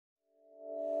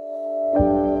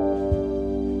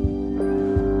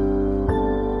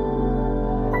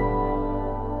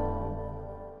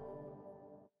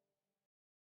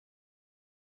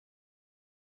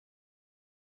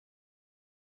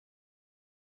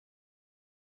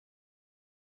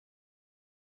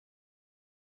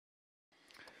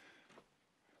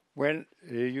Well,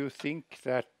 you think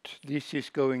that this is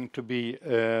going to be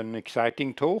an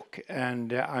exciting talk,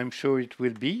 and I'm sure it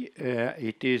will be.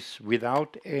 It is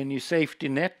without any safety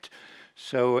net,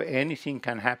 so anything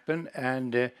can happen,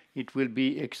 and it will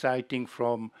be exciting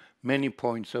from many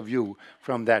points of view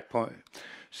from that point.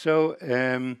 So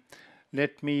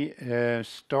let me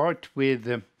start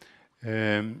with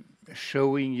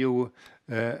showing you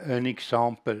an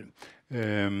example.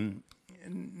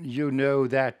 You know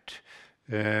that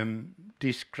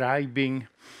describing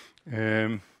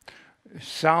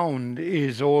sound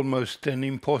is almost an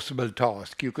impossible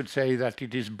task. You could say that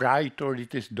it is bright, or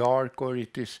it is dark, or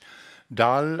it is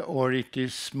dull, or it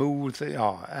is smooth.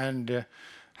 And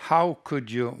how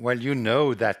could you? Well, you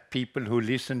know that people who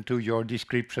listen to your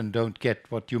description don't get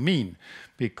what you mean,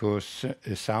 because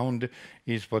sound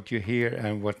is what you hear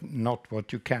and not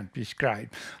what you can't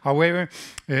describe. However,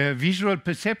 visual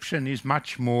perception is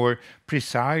much more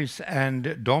precise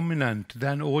and dominant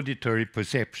than auditory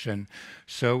perception.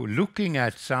 So looking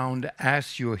at sound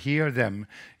as you hear them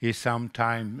is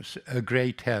sometimes a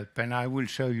great help, and I will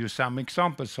show you some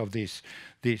examples of this.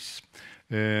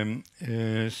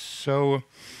 So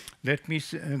let me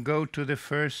go to the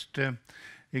first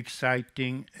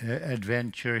exciting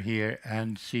adventure here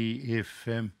and see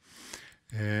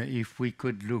if we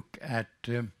could look at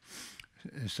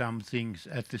some things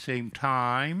at the same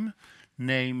time,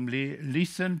 namely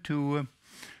listen to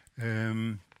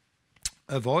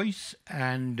a voice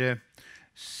and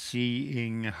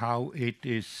seeing how it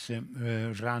is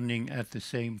running at the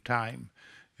same time.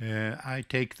 I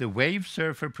take the Wave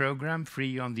Surfer program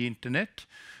free on the internet,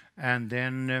 and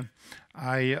then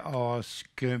I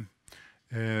ask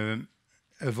a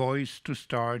voice to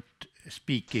start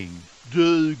speaking.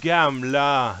 Du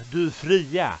gamla, du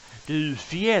fria, du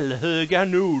fjällhöga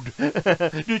nord,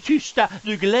 du tysta,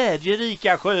 du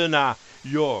glädjerika sköna,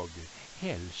 jag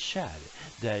hälsar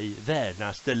dig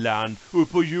värnaste land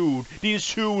upp på jord, din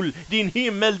sol, din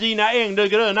himmel, dina ängder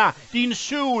gröna, din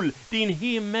sol, din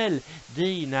himmel,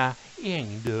 dina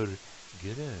ängder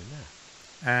gröna.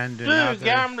 Du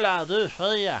gamla, du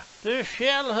fria, du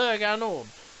fjällhöga nord,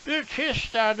 du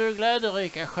tysta, du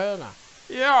glädjerika sköna,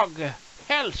 jag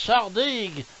hälsar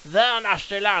dig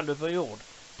värnaste land på jord,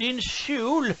 din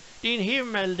sol, din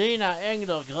himmel, dina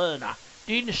ängder gröna,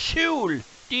 din sol,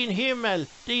 din himmel,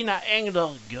 dina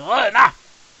ängder gröna.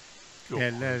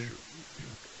 Eller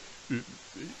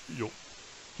ja,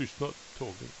 tystnad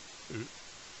tagen.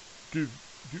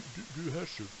 Du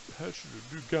hörsel,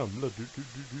 du gamla, du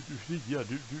fria,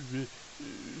 du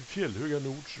fjällhöga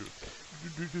nords,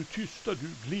 du tysta, du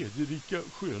glädjerika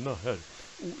sköna här.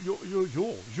 Och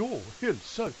jag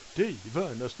hälsar dig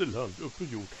värnaste land upp på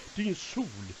jord. Din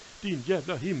sol, din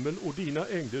jävla himmel och dina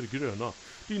ängder gröna.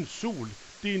 Din sol,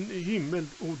 din himmel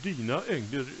och dina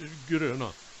ängder gröna.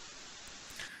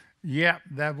 Yeah,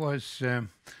 that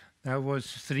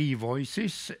was three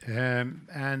voices,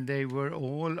 and they were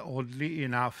all, oddly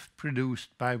enough,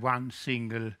 produced by one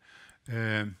single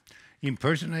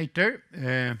impersonator,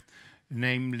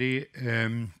 namely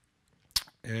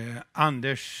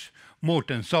Anders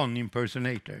Mortensson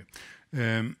impersonator.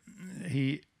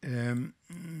 He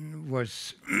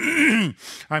was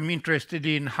I'm interested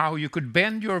in how you could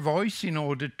bend your voice in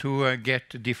order to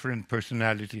get different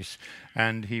personalities,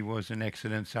 and he was an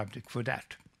excellent subject for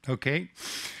that. Okay,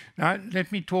 now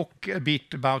let me talk a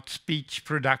bit about speech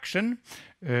production,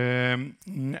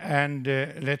 and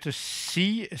let us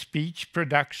see speech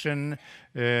production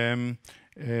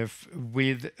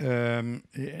with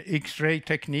X-ray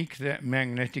technique, the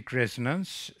magnetic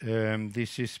resonance.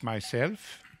 This is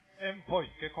myself. En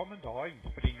pojke kom en dag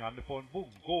inspringande på en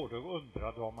bondgård och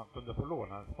undrade om man kunde få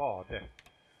låna en spade.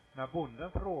 När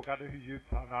bonden frågade hur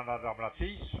djupt han hade ramlat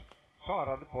i,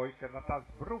 svarade pojken att hans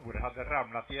bror hade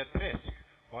ramlat i ett träsk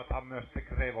och att han måste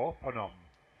gräva upp honom.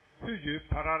 Hur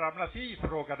djupt har han ramlat i,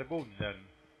 frågade bonden.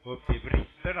 Upp till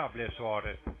bristerna, blev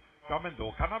svaret. Ja, men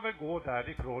då kan han väl gå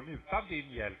därifrån utan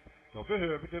din hjälp. Då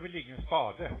behöver du väl ingen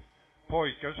spade.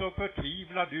 Pojken såg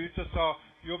förtvivlad ut och sa,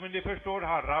 jo men ni förstår,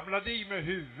 han ramlade i med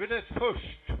huvudet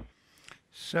först.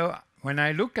 So when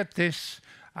I look at this,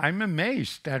 I'm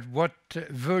amazed at what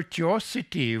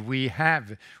virtuosity we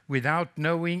have without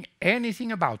knowing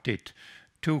anything about it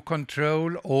to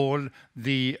control all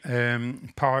the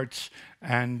parts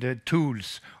and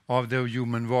tools of the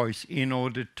human voice in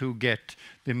order to get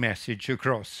the message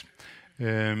across.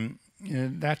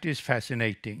 That is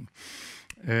fascinating.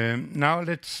 Now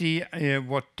let's see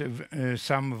what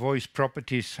some voice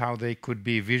properties, how they could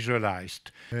be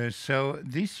visualized. So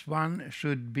this one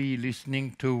should be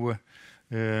listening to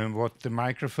what the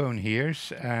microphone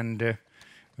hears, and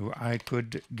I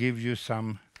could give you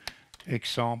some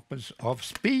examples of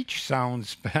speech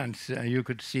sounds, and you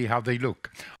could see how they look.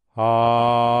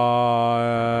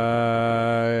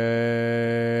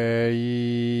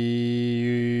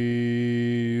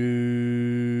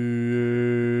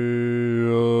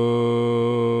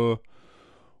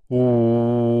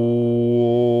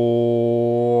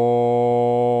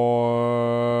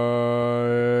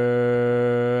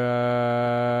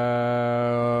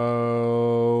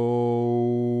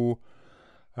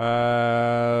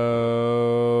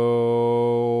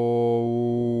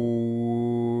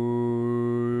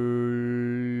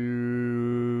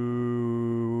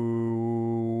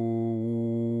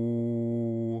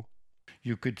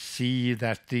 You could see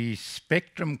that the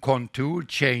spectrum contour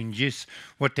changes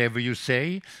whatever you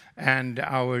say, and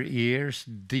our ears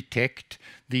detect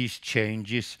these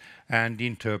changes and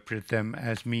interpret them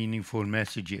as meaningful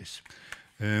messages.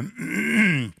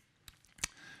 Thank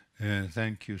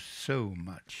you so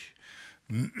much.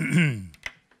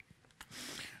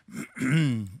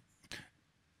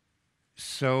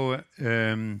 So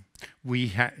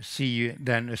we see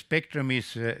then a spectrum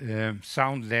is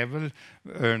sound level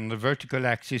on the vertical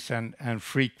axis and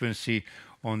frequency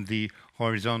on the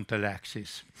horizontal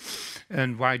axis.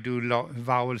 And why do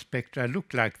vowel spectra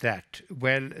look like that?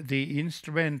 Well, the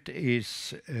instrument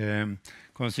is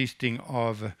consisting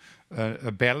of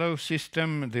a bellow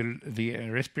system, the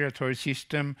respiratory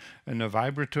system, and a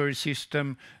vibratory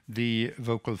system, the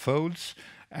vocal folds,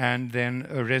 and then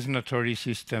a resonatory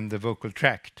system, the vocal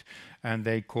tract, and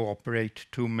they cooperate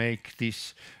to make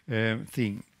this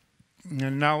thing.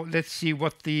 And now let's see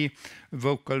what the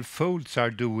vocal folds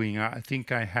are doing. I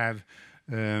think I have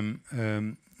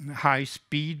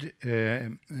high-speed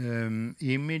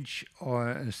image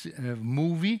or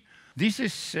movie. This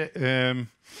is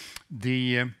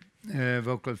the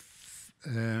vocal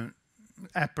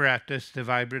apparatus, the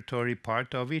vibratory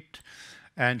part of it.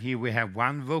 And here we have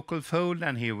one vocal fold,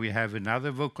 and here we have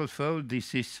another vocal fold.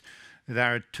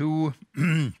 There are two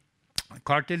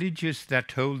cartilages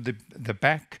that hold the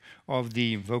back of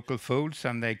the vocal folds,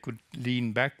 and they could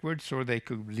lean backwards or they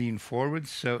could lean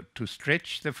forwards, so to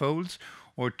stretch the folds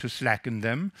or to slacken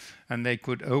them, and they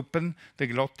could open the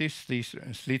glottis, this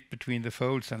slit between the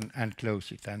folds, and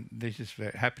close it, and this is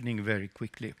happening very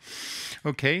quickly.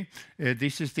 Okay,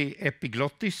 this is the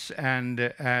epiglottis, and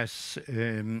as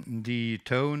the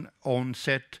tone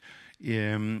onset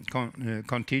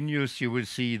continues, you will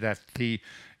see that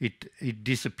it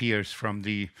disappears from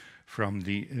the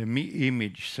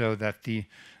image, so that the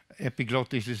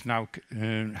epiglottis is now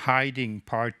hiding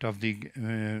part of the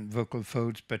vocal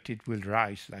folds, but it will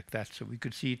rise like that, so we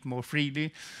could see it more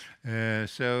freely.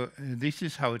 So this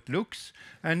is how it looks,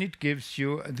 and it gives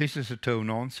you, this is a tone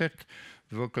onset.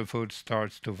 The vocal fold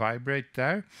starts to vibrate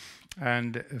there,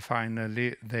 and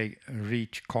finally they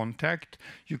reach contact.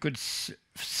 You could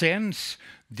sense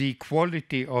the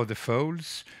quality of the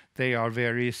folds. They are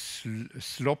very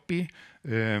sloppy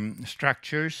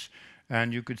structures,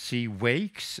 and you could see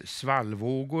wakes,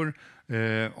 svallvågor,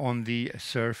 on the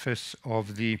surface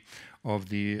of the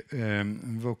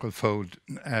vocal fold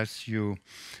as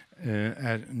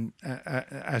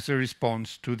a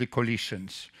response to the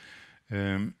collisions.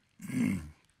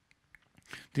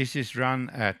 This is run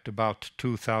at about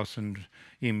 2,000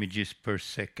 images per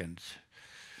second.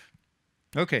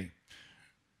 Okay,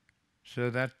 so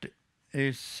that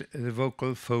is the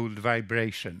vocal fold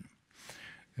vibration.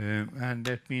 And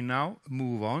let me now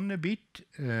move on a bit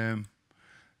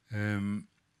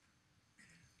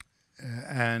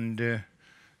and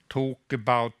talk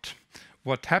about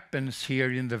what happens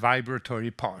here in the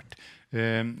vibratory part.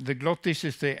 The glottis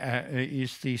is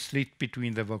the slit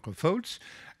between the vocal folds,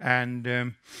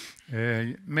 and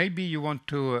maybe you want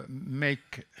to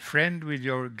make friend with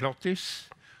your glottis.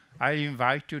 I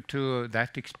invite you to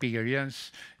that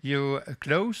experience. You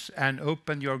close and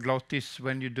open your glottis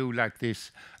when you do like this.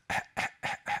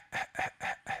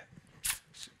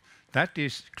 That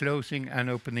is closing and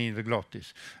opening the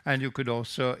glottis. And you could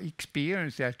also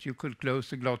experience that you could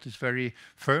close the glottis very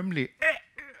firmly,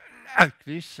 like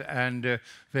this, and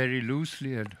very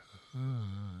loosely, and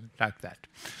like that.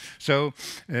 So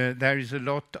there is a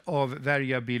lot of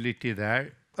variability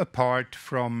there, apart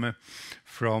from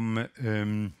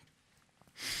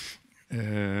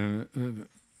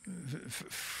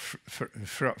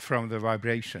the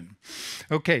vibration.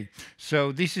 Okay,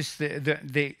 so this is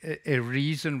a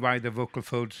reason why the vocal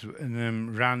folds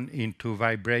run into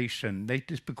vibration.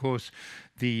 That is because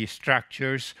the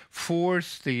structures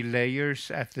force the layers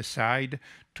at the side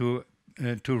to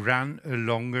run a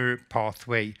longer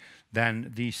pathway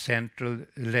than the central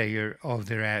layer of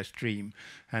the airstream.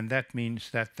 And that means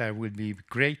that there will be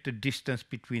greater distance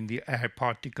between the air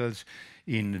particles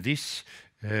in this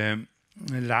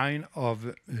line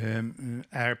of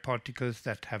air particles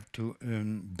that have to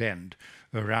bend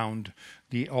around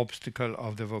the obstacle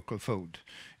of the vocal fold.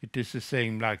 It is the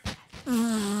same like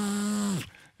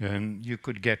you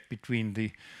could get between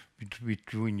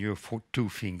your two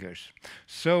fingers.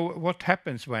 So what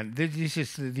happens when this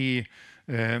is the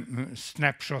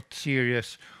snapshot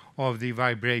series of the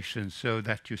vibrations, so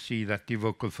that you see that the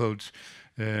vocal folds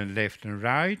left and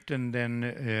right, and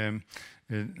then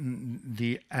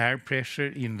the air pressure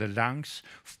in the lungs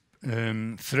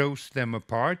throws them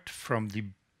apart from the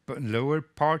lower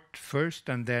part first,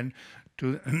 and then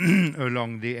to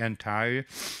along the entire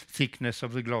thickness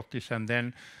of the glottis, and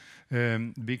then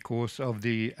because of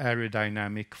the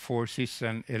aerodynamic forces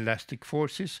and elastic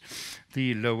forces,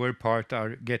 the lower part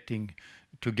are getting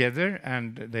together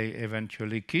and they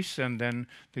eventually kiss, and then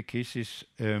the kiss is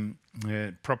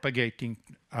propagating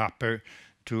upper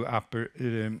to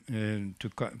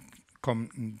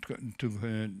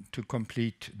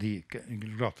complete the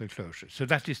glottal closure. So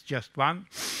that is just one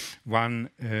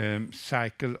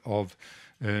cycle of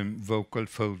vocal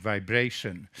fold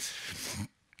vibration.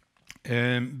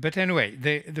 But anyway,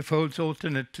 the folds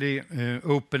alternately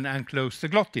open and close the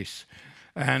glottis.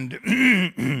 And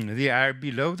the air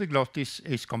below the glottis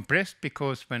is compressed,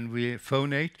 because when we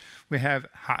phonate, we have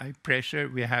high pressure,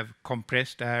 we have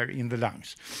compressed air in the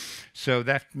lungs. So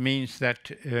that means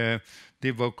that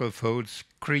the vocal folds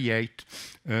create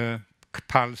a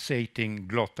pulsating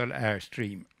glottal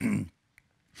airstream.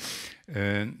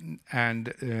 And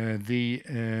the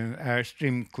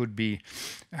airstream could be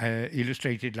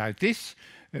illustrated like this.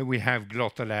 We have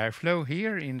glottal airflow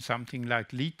here in something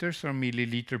like liters or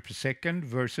milliliter per second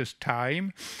versus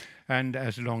time. And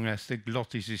as long as the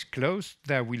glottis is closed,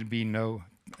 there will be no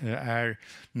air,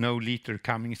 no liter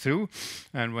coming through.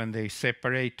 And when they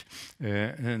separate,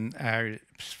 an air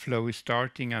flow is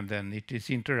starting, and then it is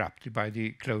interrupted by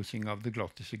the closing of the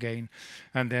glottis again.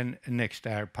 And then next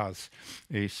air pulse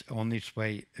is on its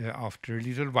way after a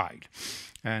little while.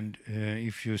 And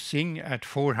if you sing at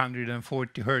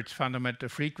 440 hertz fundamental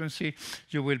frequency,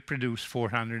 you will produce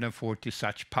 440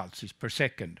 such pulses per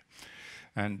second.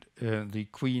 And the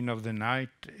queen of the night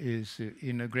is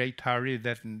in a great hurry,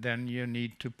 then you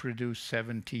need to produce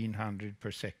 1700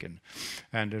 per second.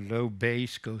 And a low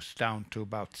bass goes down to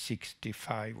about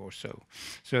 65 or so.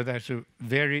 So that's a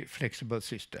very flexible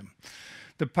system.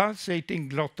 The pulsating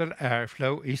glottal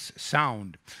airflow is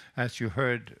sound, as you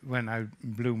heard when I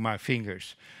blew my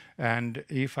fingers. And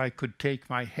if I could take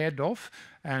my head off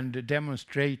and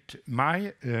demonstrate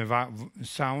my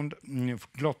sound,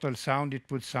 glottal sound, it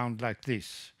would sound like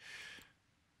this.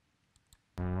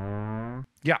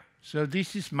 Yeah, so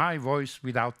this is my voice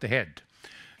without the head.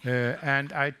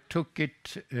 And I took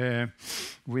it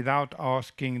without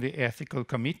asking the ethical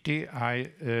committee. I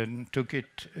took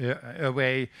it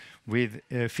away with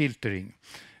filtering.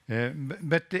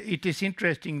 But it is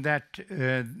interesting that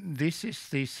this is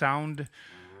the sound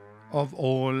of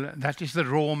all, that is the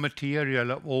raw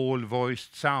material of all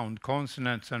voiced sound,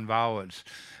 consonants and vowels.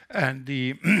 And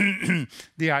the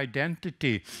the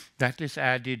identity that is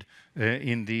added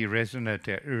in the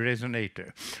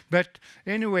resonator. But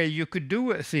anyway, you could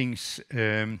do things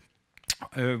with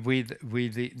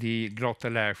the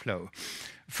glottal airflow.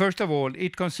 First of all,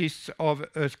 it consists of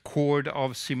a chord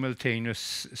of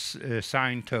simultaneous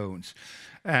sine tones.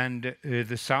 And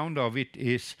the sound of it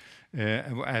is,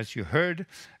 as you heard,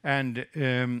 and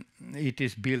it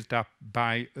is built up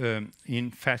by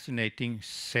in fascinating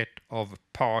set of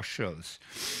partials.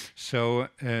 So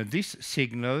this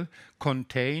signal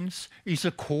is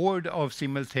a chord of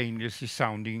simultaneously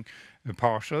sounding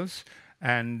partials,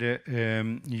 and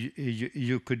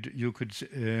you could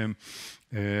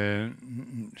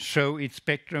show its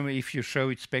spectrum. If you show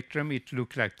its spectrum, it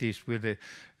looks like this with the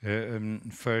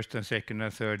first and second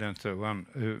and third and so on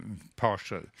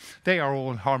partial. They are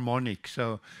all harmonic,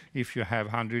 so if you have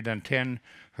 110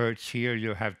 hertz here,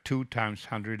 you have 2 times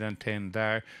 110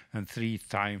 there and 3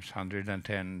 times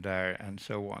 110 there, and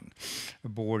so on. A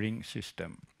boring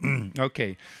system.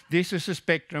 Okay, this is a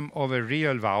spectrum of a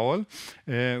real vowel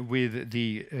with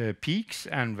the peaks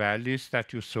and valleys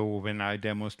that you saw when I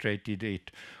demonstrated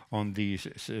it on the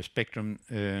spectrum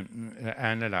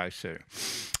analyzer.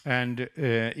 And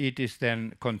it is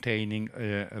then containing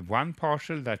one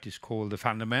partial that is called the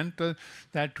fundamental,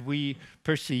 that we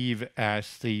perceive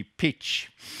as the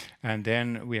pitch. And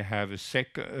then we have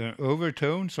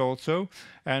overtones also,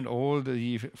 and all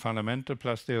the fundamental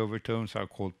plus the overtones are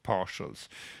called partials.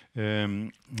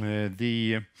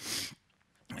 The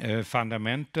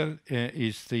fundamental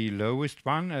is the lowest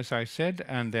one, as I said,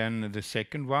 and then the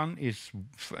second one is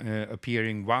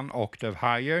appearing one octave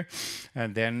higher,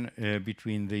 and then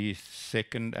between the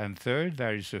second and third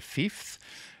there is a fifth,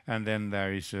 and then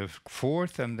there is a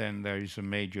fourth, and then there is a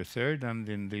major third, and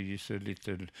then there is a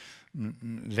little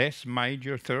less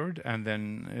major third, and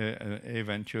then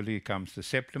eventually comes the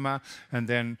septima, and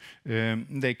then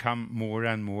they come more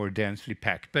and more densely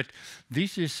packed. But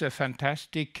this is a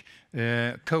fantastic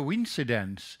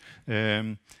coincidence.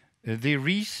 The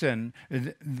reason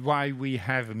why we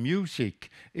have music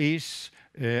is,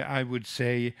 I would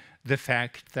say, the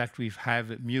fact that we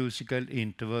have musical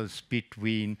intervals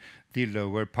between the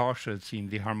lower partials in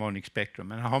the harmonic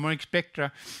spectrum. And harmonic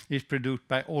spectra is produced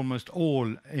by almost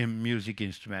all music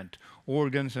instruments,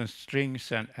 organs and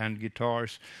strings and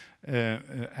guitars,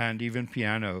 and even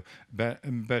piano, but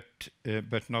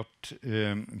not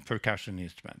percussion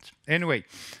instruments. Anyway,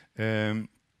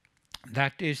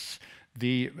 that is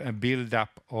the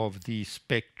build-up of the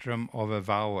spectrum of a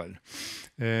vowel.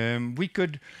 We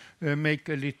could make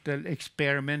a little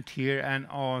experiment here and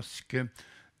ask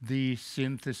the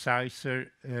synthesizer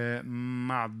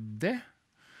Madde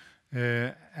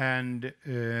and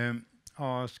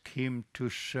ask him to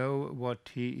show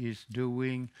what he is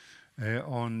doing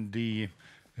on the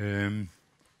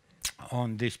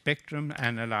spectrum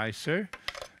analyzer.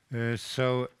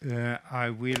 So I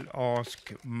will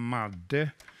ask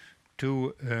Madde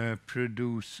to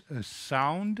produce a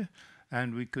sound,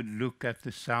 and we could look at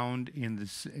the sound in the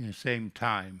same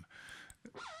time.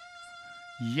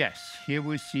 Yes, here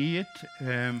we see it,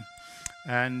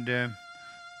 and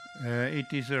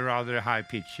it is a rather high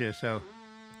pitch, so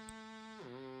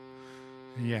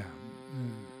yeah.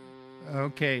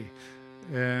 Okay,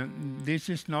 this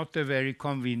is not a very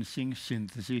convincing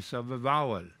synthesis of a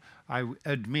vowel. I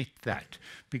admit that,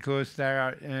 because there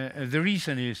are the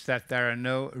reason is that there are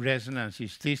no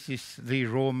resonances. This is the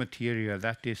raw material.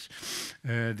 That is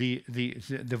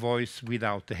the voice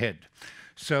without the head.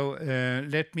 So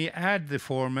let me add the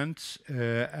formants,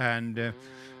 and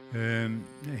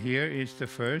here is the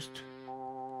first,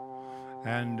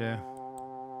 and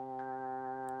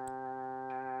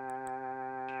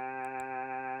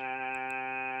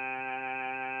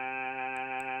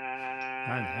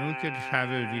then we could have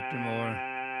a little more.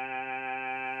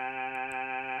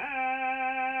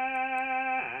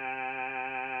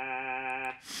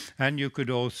 And you could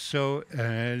also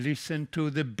listen to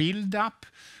the build-up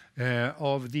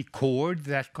of the chord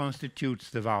that constitutes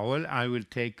the vowel. I will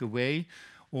take away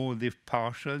all the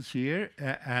partials here,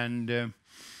 and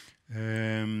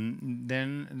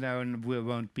then there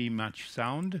won't be much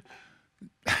sound.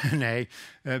 No,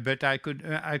 but I could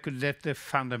let the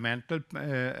fundamental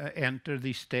enter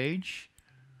the stage.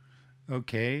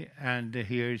 Okay, and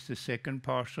here is the second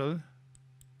partial.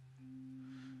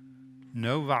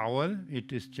 No vowel,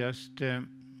 it is just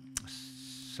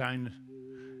sign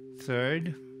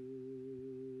third.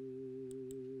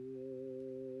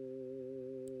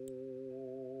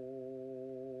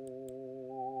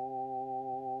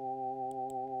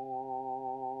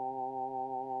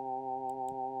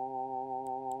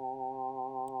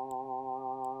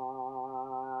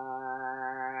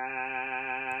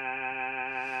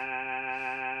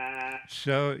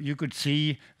 So you could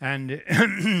see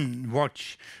and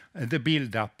watch the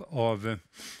build-up of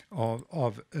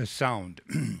a sound.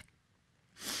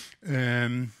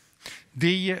 The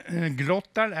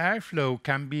glottal airflow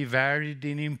can be varied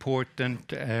in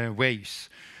important ways,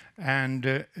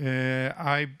 and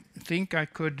I think I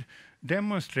could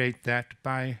demonstrate that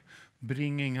by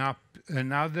bringing up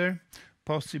another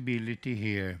possibility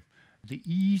here, the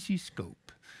easy scope.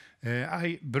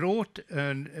 I brought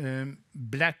a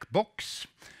black box,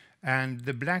 and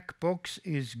the black box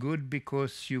is good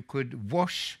because you could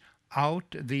wash out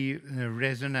the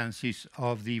resonances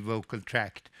of the vocal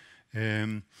tract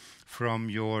from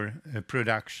your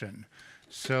production.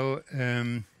 So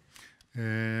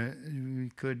we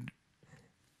could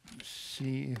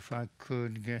see if I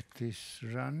could get this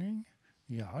running.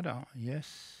 Yeah,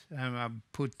 yes, and I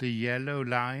put the yellow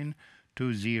line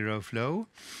to zero flow,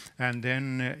 and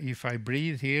then if I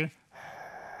breathe here,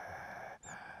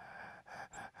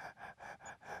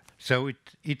 so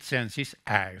it senses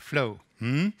airflow.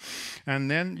 And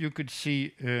then you could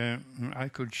see, I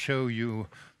could show you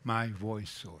my voice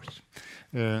source.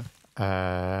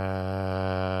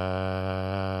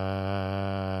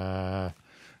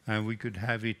 And we could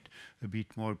have it a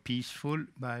bit more peaceful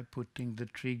by putting the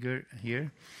trigger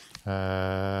here.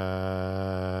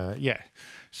 Yeah.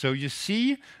 So you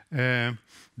see the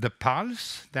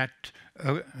pulse that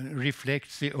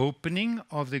reflects the opening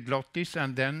of the glottis,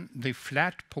 and then the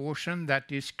flat portion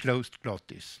that is closed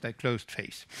glottis, the closed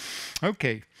face.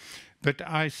 Okay. But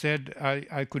I said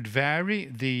I could vary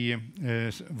the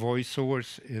voice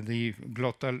source, the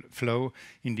glottal flow,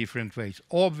 in different ways.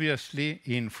 Obviously,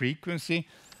 in frequency,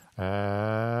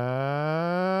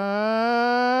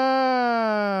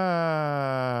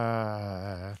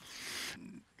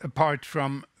 apart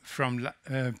from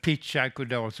pitch, I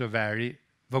could also vary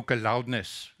vocal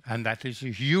loudness, and that is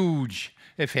a huge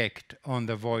effect on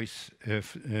the voice.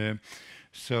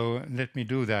 So let me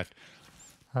do that.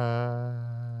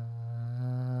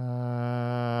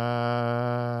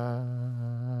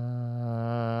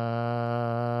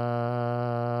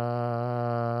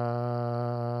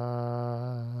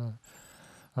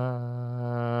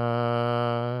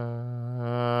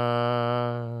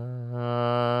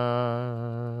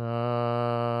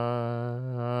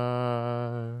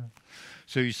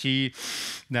 So you see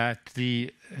that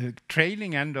the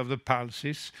trailing end of the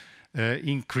pulses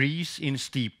increase in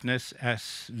steepness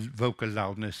as vocal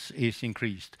loudness is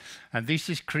increased. And this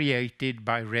is created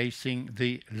by raising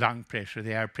the lung pressure,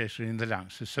 the air pressure in the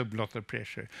lungs, the subglottal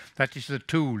pressure. That is the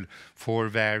tool for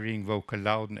varying vocal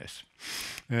loudness.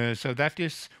 So that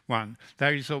is one.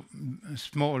 There is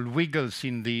small wiggles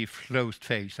in the closed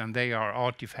face, and they are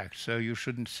artifacts, so you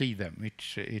shouldn't see them.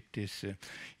 It is,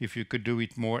 if you could do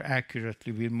it more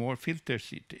accurately with more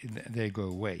filters, they go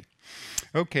away.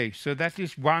 Okay, so that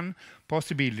is one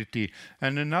possibility.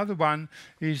 And another one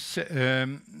is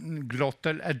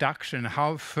glottal adduction,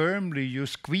 how firmly you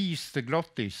squeeze the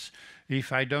glottis.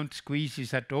 If I don't squeeze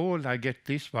it at all, I get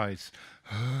this voice,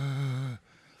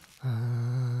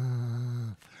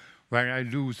 where I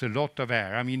lose a lot of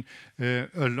air. I mean,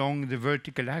 along the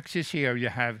vertical axis here, you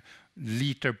have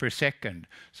liter per second.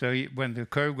 So when the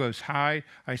curve goes high,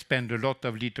 I spend a lot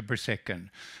of liter per second.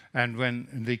 And when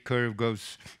the curve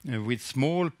goes with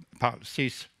small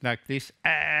pulses like this,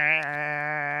 I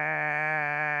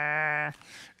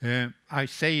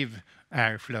save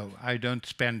airflow. I don't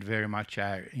spend very much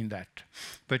air in that.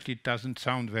 But it doesn't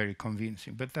sound very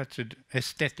convincing. But that's an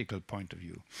aesthetical point of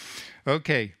view.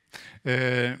 Okay.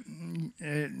 There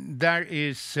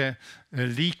is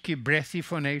leaky, breathy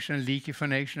phonation,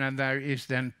 and there is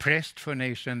then pressed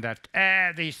phonation, that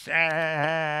this,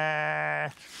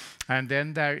 and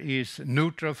then there is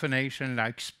neutral phonation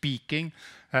like speaking,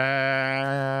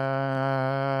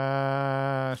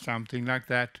 something like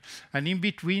that. And in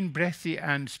between breathy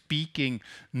and speaking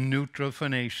neutral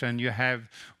phonation, you have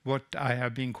what I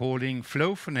have been calling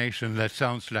flow phonation, that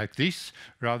sounds like this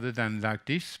rather than like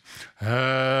this.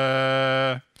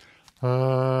 I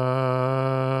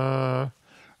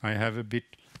have a bit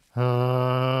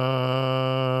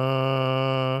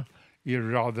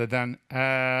rather than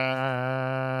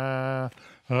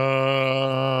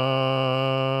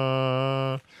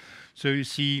So you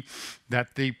see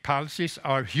that the pulses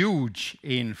are huge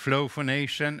in flow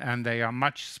phonation, and they are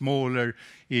much smaller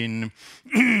in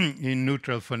in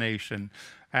neutral phonation.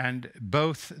 And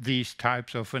both these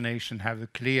types of phonation have a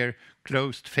clear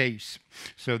closed face,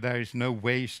 so there is no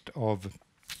waste of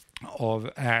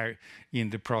air in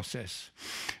the process.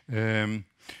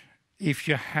 If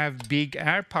you have big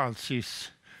air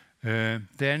pulses,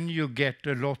 then you get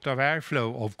a lot of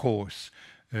airflow, of course.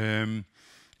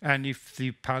 And if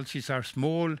the pulses are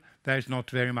small, there's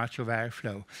not very much of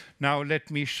airflow. Now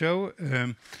let me show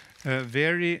a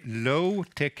very low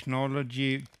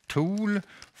technology tool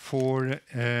for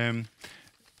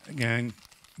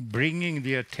bringing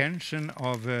the attention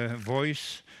of a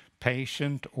voice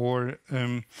patient or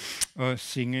a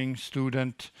singing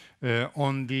student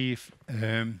on the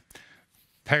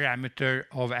parameter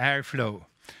of airflow.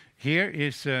 Here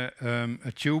is a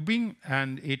tubing,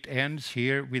 and it ends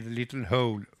here with a little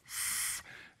hole.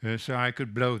 So I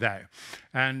could blow there.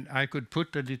 And I could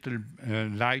put a little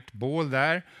light ball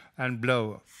there and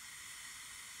blow.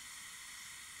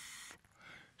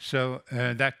 So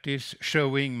that is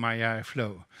showing my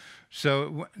airflow.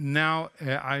 So now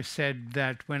I said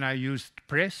that when I used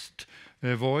pressed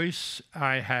voice,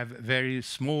 I have very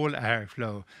small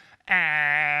airflow.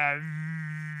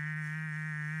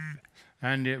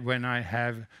 And when I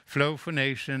have flow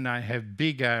phonation, I have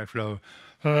big airflow.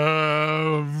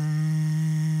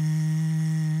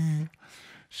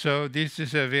 So this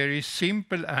is a very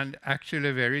simple and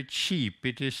actually very cheap.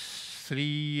 It is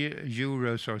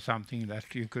 €3 or something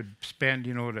that you could spend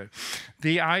in order.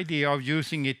 The idea of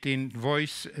using it in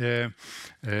voice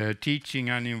teaching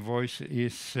and in voice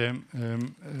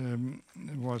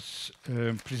was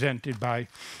presented by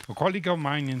a colleague of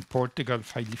mine in Portugal,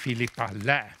 Philippa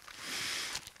Lä.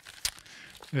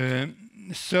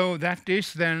 So that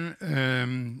is then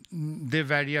the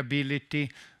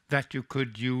variability that you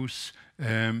could use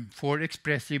for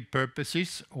expressive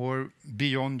purposes or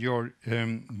beyond your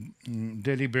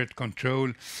deliberate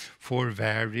control for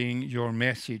varying your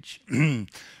message.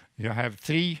 You have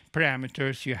 3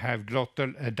 parameters. You have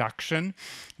glottal adduction,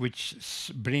 which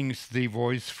brings the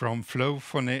voice from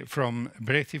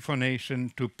breathy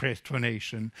phonation to pressed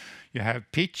phonation. You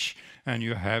have pitch and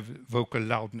you have vocal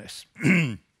loudness.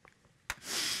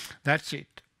 That's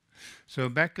it. So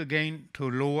back again to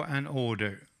law and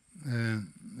order.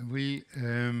 We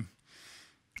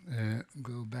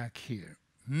go back here.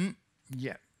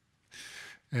 Yeah.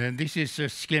 This is a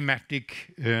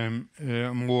schematic,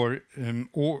 more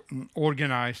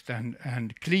organized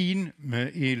and clean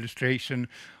illustration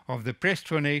of the pressed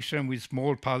phonation with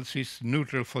small pulses,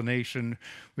 neutral phonation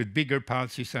with bigger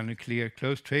pulses and a clear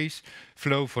closed face,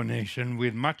 flow phonation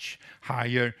with much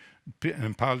higher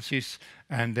pulses,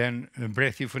 and then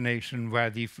breathy phonation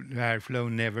where the airflow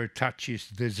never touches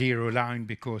the zero line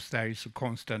because there is a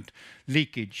constant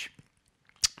leakage.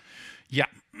 Yeah.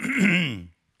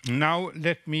 Now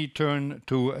let me turn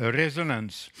to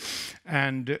resonance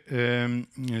and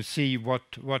see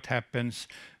what happens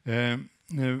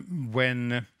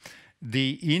when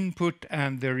the input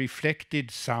and the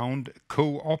reflected sound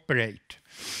cooperate.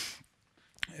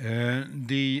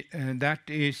 That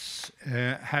is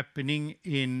happening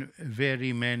in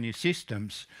very many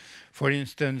systems. For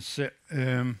instance,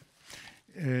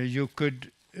 you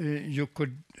could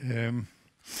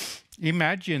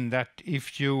imagine that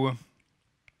if you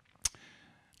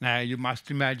you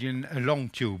must imagine a long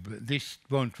tube. This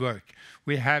won't work.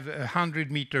 We have a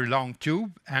 100-meter long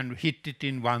tube and hit it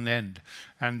in one end.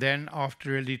 And then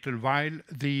after a little while,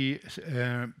 the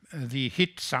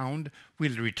hit sound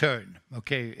will return.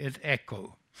 Okay, it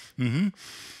echo.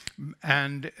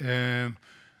 And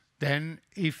then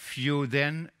if you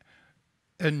then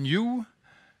anew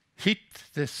hit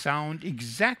the sound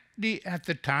exactly at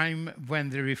the time when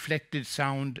the reflected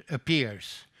sound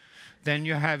appears, then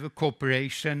you have a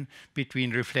cooperation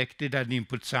between reflected and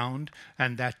input sound,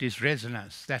 and that is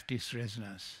resonance. That is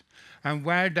resonance. And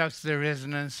where does the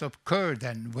resonance occur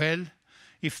then? Well,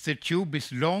 if the tube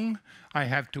is long, I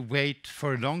have to wait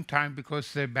for a long time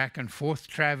because the back and forth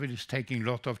travel is taking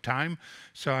a lot of time,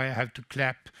 so I have to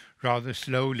clap rather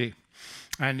slowly.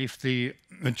 And if the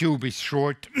tube is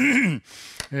short, I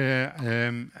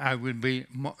will be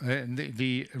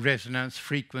the resonance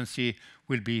frequency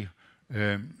will be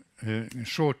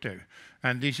shorter.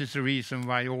 And this is the reason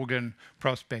why organ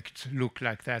prospects look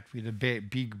like that, with the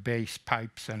big bass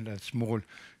pipes and small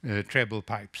treble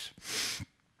pipes.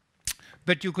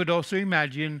 But you could also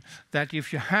imagine that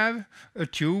if you have a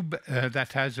tube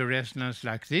that has a resonance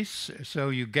like this, so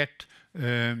you get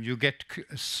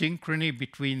synchrony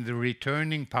between the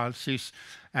returning pulses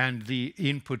and the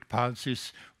input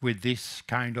pulses with this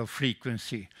kind of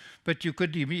frequency. But you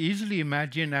could easily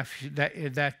imagine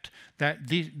that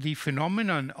the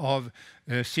phenomenon of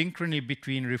synchrony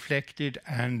between reflected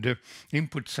and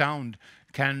input sound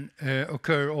can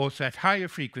occur also at higher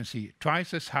frequency,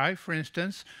 twice as high, for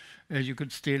instance. You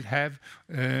could still have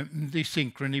the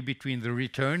synchrony between the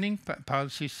returning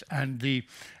pulses and the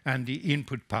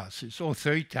input pulses, or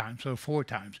 3 times or 4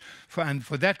 times. And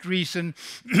for that reason,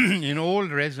 in all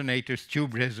resonators,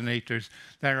 tube resonators,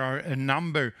 there are a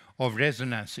number of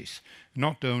resonances,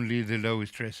 not only the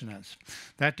lowest resonance.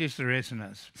 That is the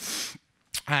resonance.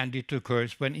 And it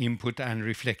occurs when input and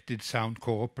reflected sound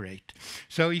cooperate.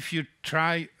 So if you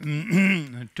try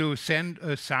to send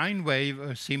a sine wave,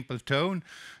 a simple tone,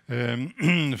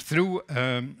 through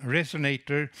a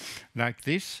resonator like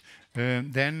this,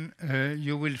 then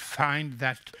you will find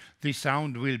that the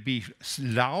sound will be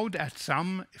loud at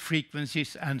some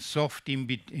frequencies and soft in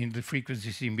the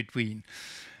frequencies in between.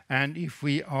 And if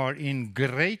we are in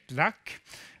great luck,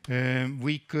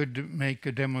 we could make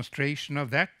a demonstration of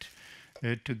that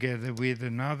together with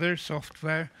another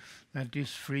software that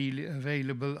is freely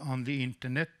available on the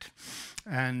internet,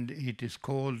 and it is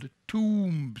called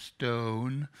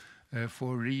Tombstone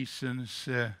for reasons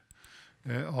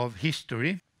of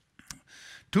history.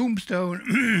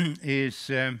 Tombstone is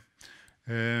you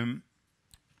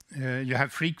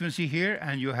have frequency here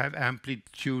and you have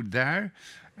amplitude there,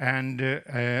 and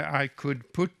I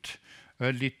could put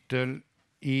a little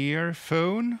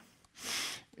earphone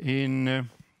in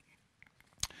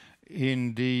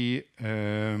the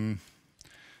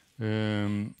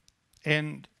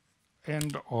end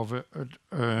of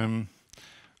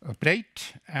a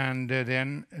plate, and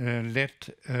then let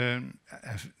a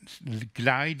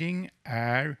gliding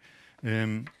air,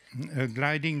 a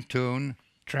gliding tone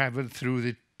travel through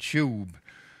the tube.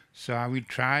 So I will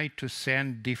try to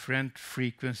send different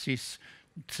frequencies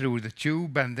through the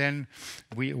tube, and then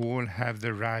we all have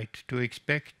the right to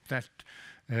expect that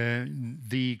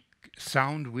the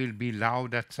sound will be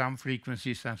loud at some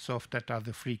frequencies and soft at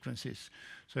other frequencies.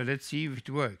 So let's see if it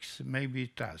works. Maybe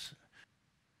it does.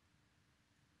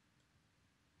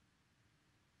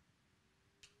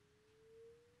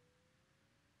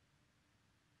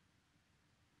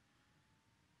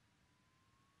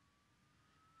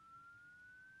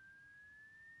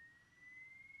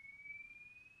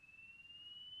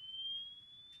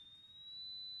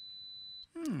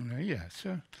 Yeah,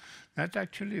 so that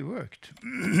actually worked.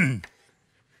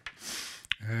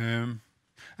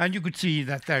 And you could see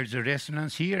that there's a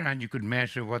resonance here, and you could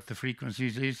measure what the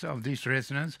frequencies is of this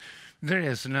resonance. The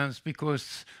resonance,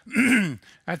 because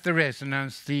at the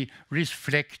resonance, the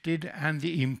reflected and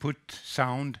the input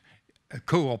sound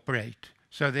cooperate.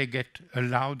 So they get a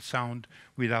loud sound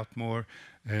without more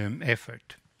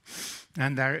effort.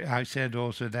 And there, I said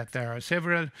also that there are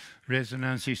several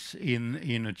resonances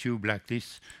in a tube like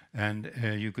this, and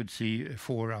you could see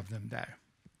 4 of them there.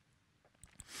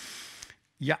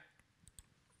 Yeah.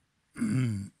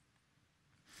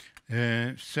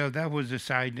 So that was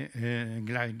the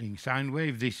gliding sine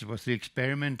wave. This was the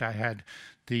experiment. I had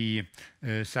the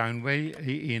sine wave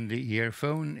in the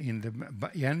earphone in the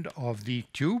end of the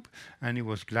tube, and it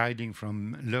was gliding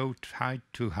from low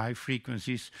to high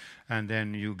frequencies, and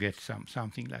then you get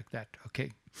something like that.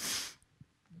 Okay.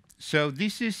 So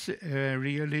this is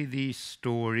really the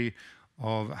story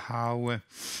of how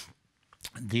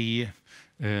the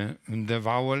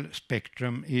vowel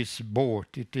spectrum is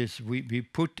bought. It is we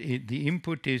put it, the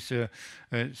input is a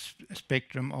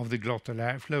spectrum of the glottal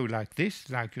airflow like this,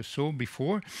 like you saw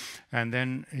before, and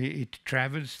then it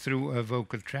travels through a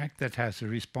vocal tract that has a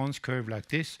response curve like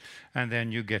this, and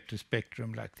then you get a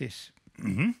spectrum like this.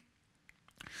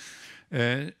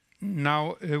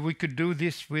 Now we could do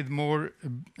this with more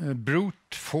brute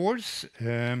force,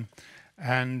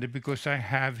 and because I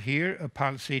have here a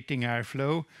pulsating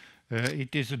airflow.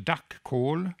 It is a duck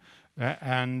call,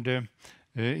 and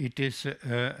it is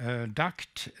a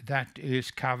duct that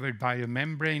is covered by a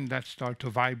membrane that starts to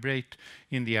vibrate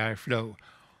in the airflow.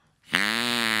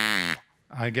 I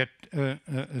get a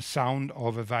sound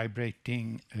of a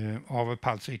vibrating, of a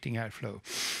pulsating airflow.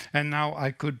 And now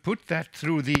I could put that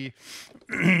through the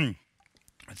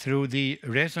through the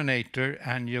resonator,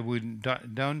 and you would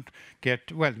don't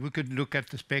get, well, we could look at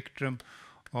the spectrum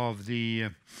of the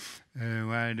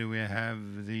where do we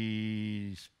have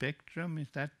the spectrum? Is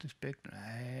that the spectrum?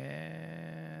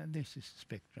 This is the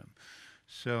spectrum.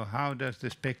 So how does the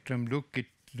spectrum look? It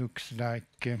looks like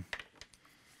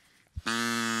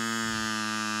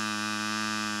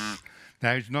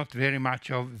there is not very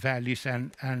much of valleys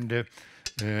and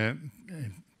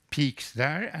peaks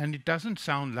there, and it doesn't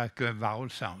sound like a vowel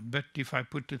sound. But if I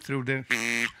put it through the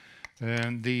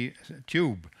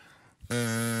tube,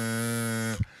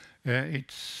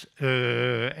 it's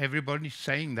everybody's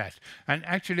saying that. And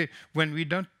actually, when we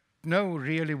don't know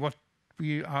really what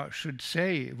we should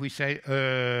say, we say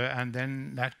and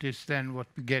then that is then what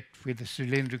we get with the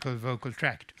cylindrical vocal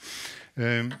tract.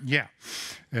 Yeah.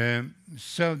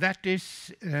 So that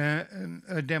is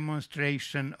a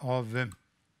demonstration of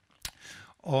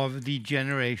the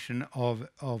generation of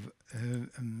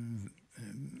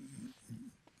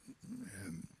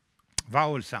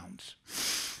vowel sounds.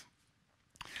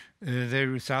 The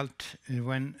result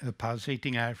when a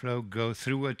pulsating airflow goes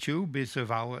through a tube is a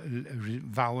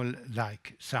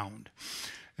vowel-like sound.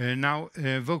 Now,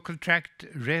 vocal tract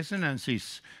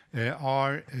resonances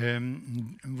are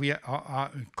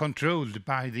controlled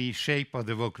by the shape of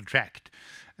the vocal tract,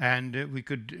 and we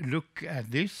could look at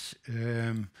this.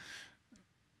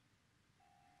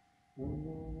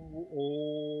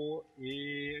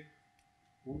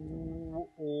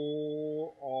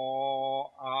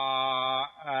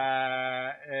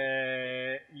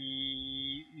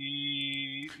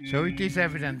 So it is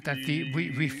evident that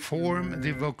we form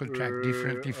the vocal tract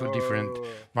differently for different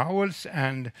vowels,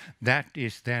 and that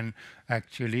is then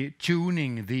actually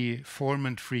tuning the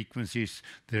formant frequencies,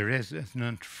 the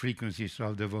resonant frequencies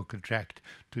of the vocal tract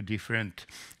to different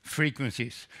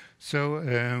frequencies. So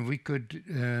we could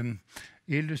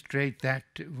illustrate that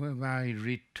by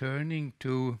returning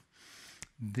to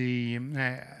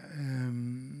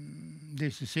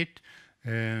this is it,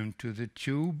 to the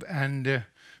tube, and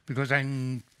because I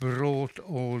brought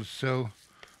also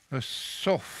a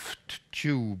soft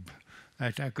tube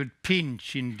that I could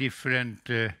pinch in different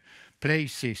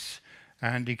places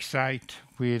and excite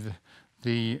with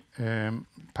the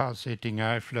pulsating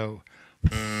airflow.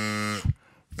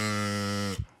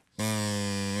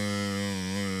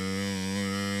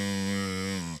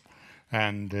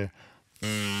 And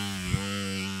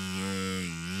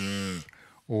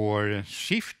or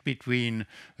shift between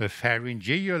a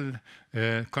pharyngeal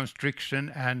constriction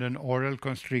and an oral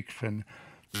constriction,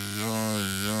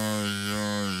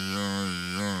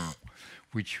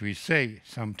 which we say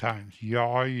sometimes,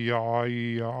 ya, ya,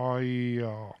 ya,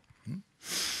 ya.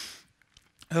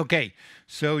 Okay,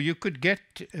 so you could get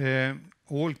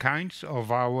all kinds of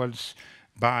vowels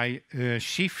by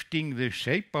shifting the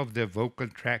shape of the vocal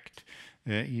tract,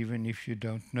 even if you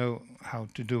don't know how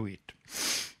to do it.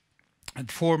 And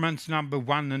formants number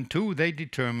 1 and 2, they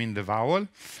determine the vowel,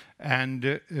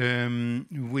 and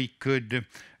we could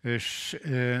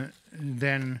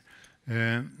then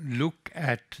look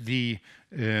at the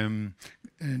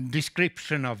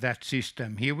description of that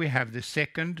system. Here we have the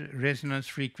second resonance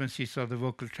frequencies of the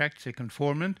vocal tract, second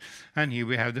formant, and here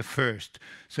we have the first.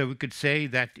 So we could say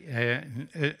that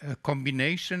a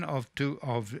combination of two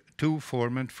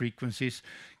formant frequencies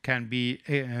can be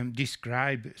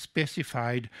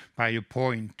specified by a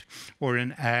point or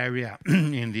an area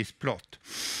in this plot.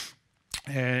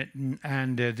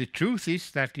 The truth is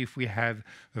that if we have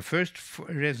the first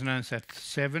resonance at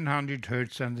 700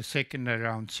 Hertz and the second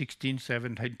around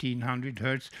 1700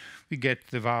 Hertz, we get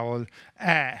the vowel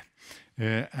ä.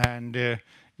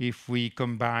 If we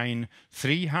combine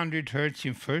 300 Hertz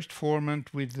in first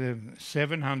formant with the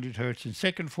 700 Hertz in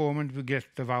second formant, we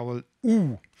get the vowel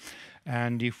u.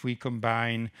 And if we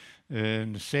combine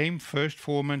the same first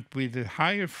formant with a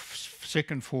higher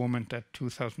second formant at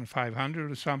 2500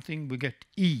 or something, we get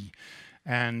E,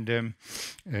 and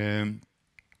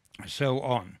so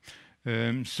on.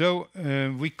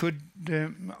 We could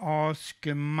ask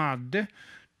Madde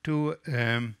to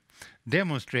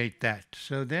demonstrate that.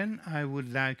 So then I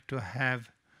would like to have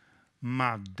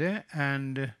Madde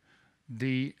and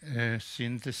the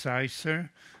synthesizer,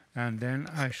 and then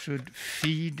I should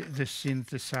feed the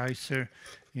synthesizer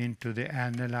into the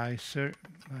analyzer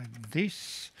like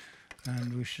this,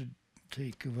 and we should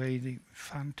take away the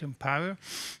phantom power.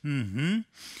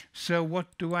 So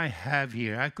what do I have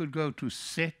here? I could go to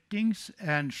settings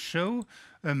and show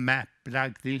a map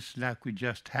like this, like we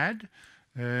just had,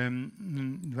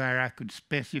 where I could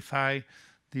specify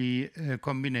the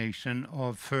combination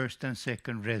of first and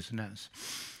second resonance.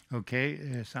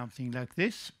 Okay, something like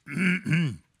this.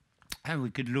 And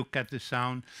we could look at the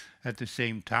sound at the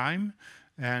same time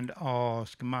and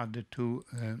ask Madde to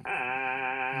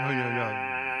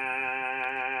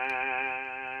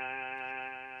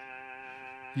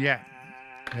yeah.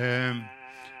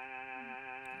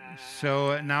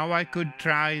 So now I could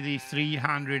try the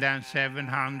 300 and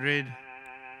 700.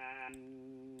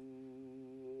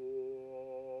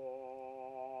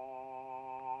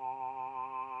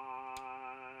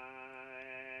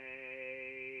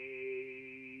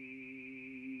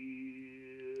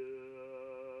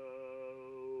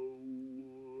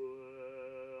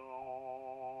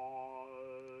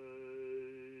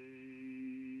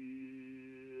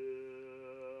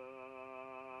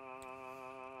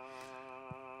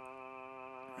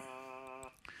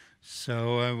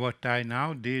 So what I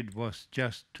now did was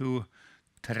just to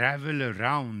travel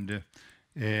around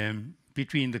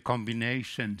between the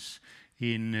combinations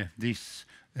in this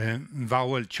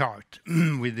vowel chart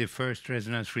with the first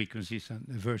resonance frequencies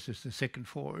versus the second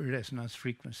resonance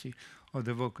frequency of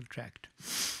the vocal tract.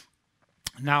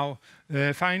 Now,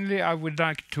 finally, I would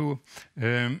like to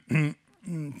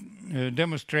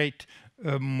demonstrate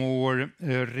a more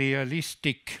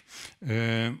realistic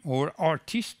or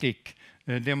artistic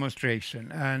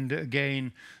demonstration, and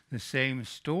again the same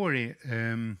story.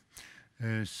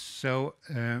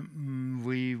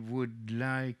 We would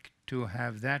like to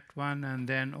have that one, and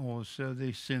then also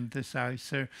the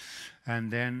synthesizer,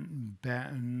 and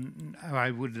then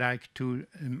I would like to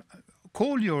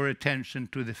call your attention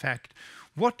to the fact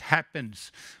what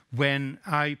happens when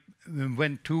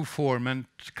two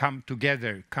formants come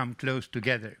together, come close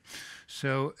together.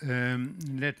 So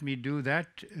let me do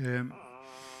that.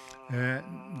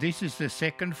 This is the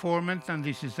second formant and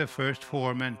this is the first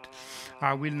formant.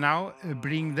 I will now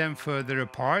bring them further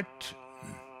apart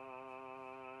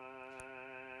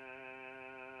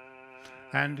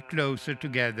and closer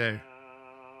together.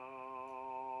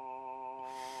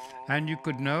 And you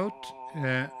could note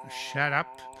shut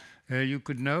up. You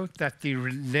could note that the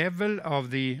level of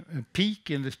the peak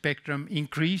in the spectrum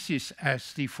increases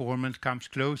as the formant comes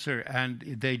closer, and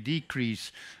they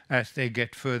decrease as they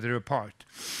get further apart.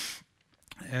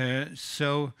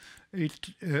 So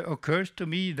it occurs to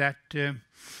me that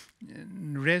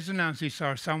resonances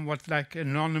are somewhat like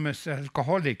anonymous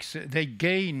alcoholics. They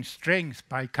gain strength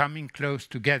by coming close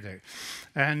together.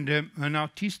 And an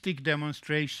artistic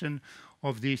demonstration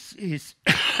of this is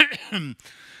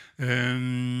the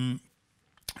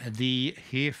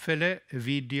Hefele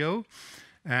video.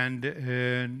 And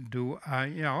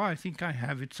I think I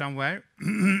have it somewhere.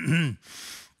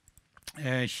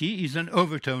 She is an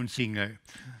overtone singer.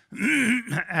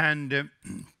 And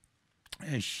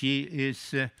she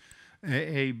is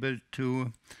able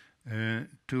to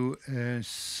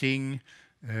sing,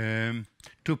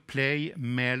 to play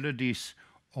melodies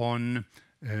on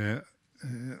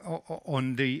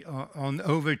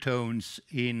overtones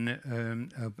in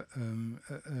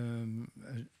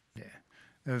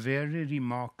a very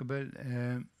remarkable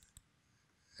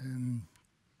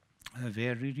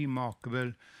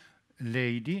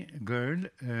girl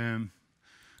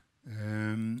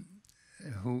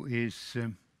who is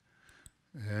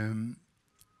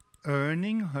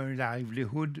earning her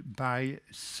livelihood by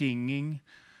singing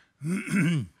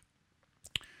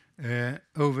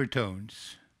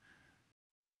overtones.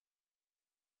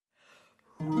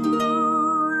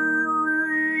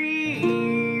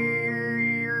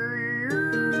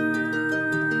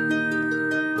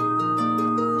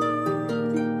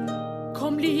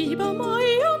 Komm lieber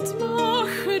Mai und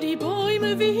mache die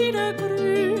Bäume wieder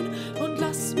grün und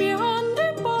lass mir an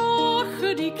dem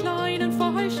Bache die kleinen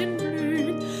Veilchen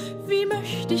blühen. Wie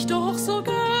möchte ich doch so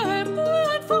gerne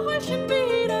ein Veilchen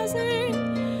wiedersehen.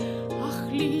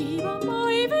 Ach lieber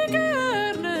Mai, wie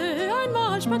gerne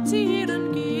einmal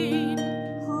spazieren gehen.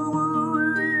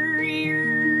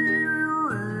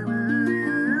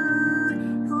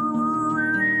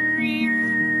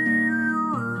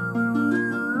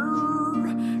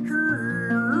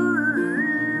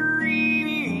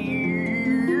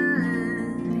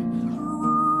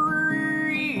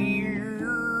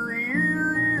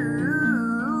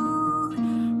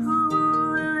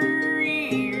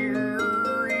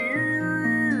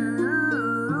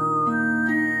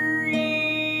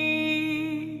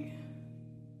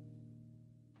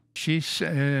 She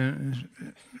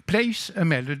plays a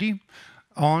melody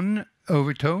on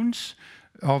overtones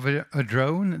of a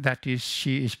drone that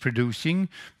she is producing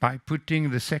by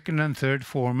putting the second and third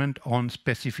formant on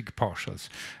specific partials.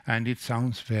 And it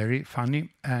sounds very funny,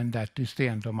 and that is the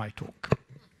end of my talk.